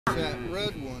that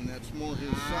red one that's more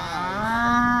his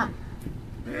size.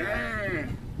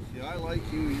 See, I like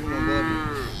you. You're my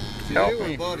buddy. See, Help they were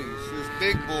me. buddies. This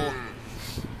big bull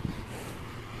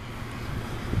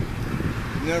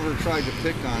never tried to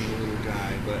pick on the little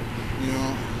guy, but, you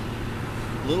know,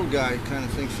 little guy kind of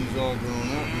thinks he's all grown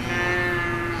up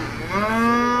now. So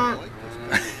I like this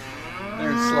guy.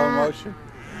 They're in slow motion.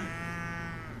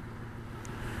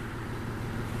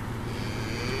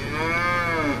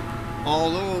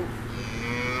 Although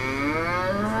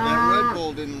that red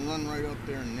bull didn't run right up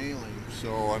there and nail him,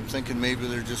 so I'm thinking maybe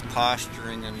they're just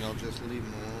posturing and they'll just leave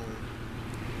him alone.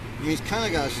 I mean, he's kind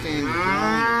of got to stand his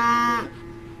ground.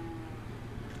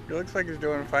 He looks like he's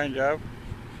doing a fine job.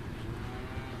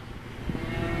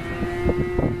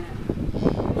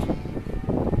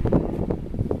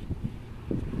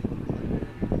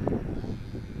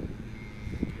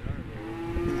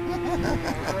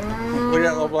 Look at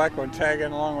that little black one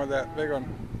tagging along with that big one.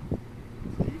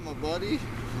 You my buddy?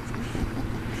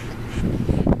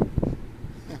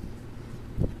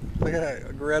 Look at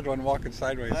that red one walking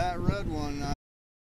sideways. That red one.